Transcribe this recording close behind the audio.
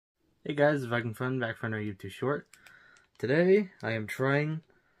Hey guys, Viking Fun back for another YouTube short. Today I am trying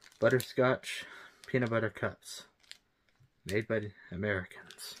Butterscotch peanut butter cups made by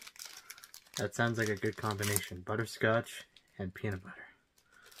Americans. That sounds like a good combination, butterscotch and peanut butter.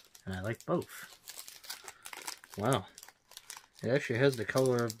 And I like both. Wow. It actually has the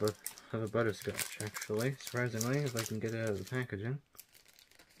color of a butterscotch, actually, surprisingly, if I can get it out of the packaging.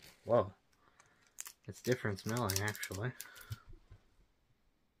 Whoa. It's different smelling, actually.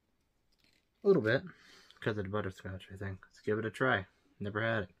 A little bit, because of the butterscotch, I think. Let's give it a try. Never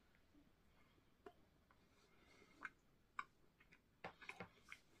had it.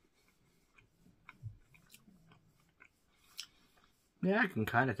 Yeah, I can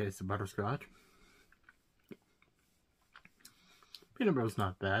kind of taste the butterscotch. Peanut butter's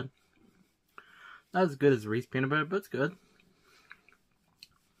not bad. Not as good as Reese peanut butter, but it's good.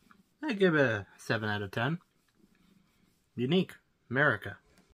 I give it a 7 out of 10. Unique. America.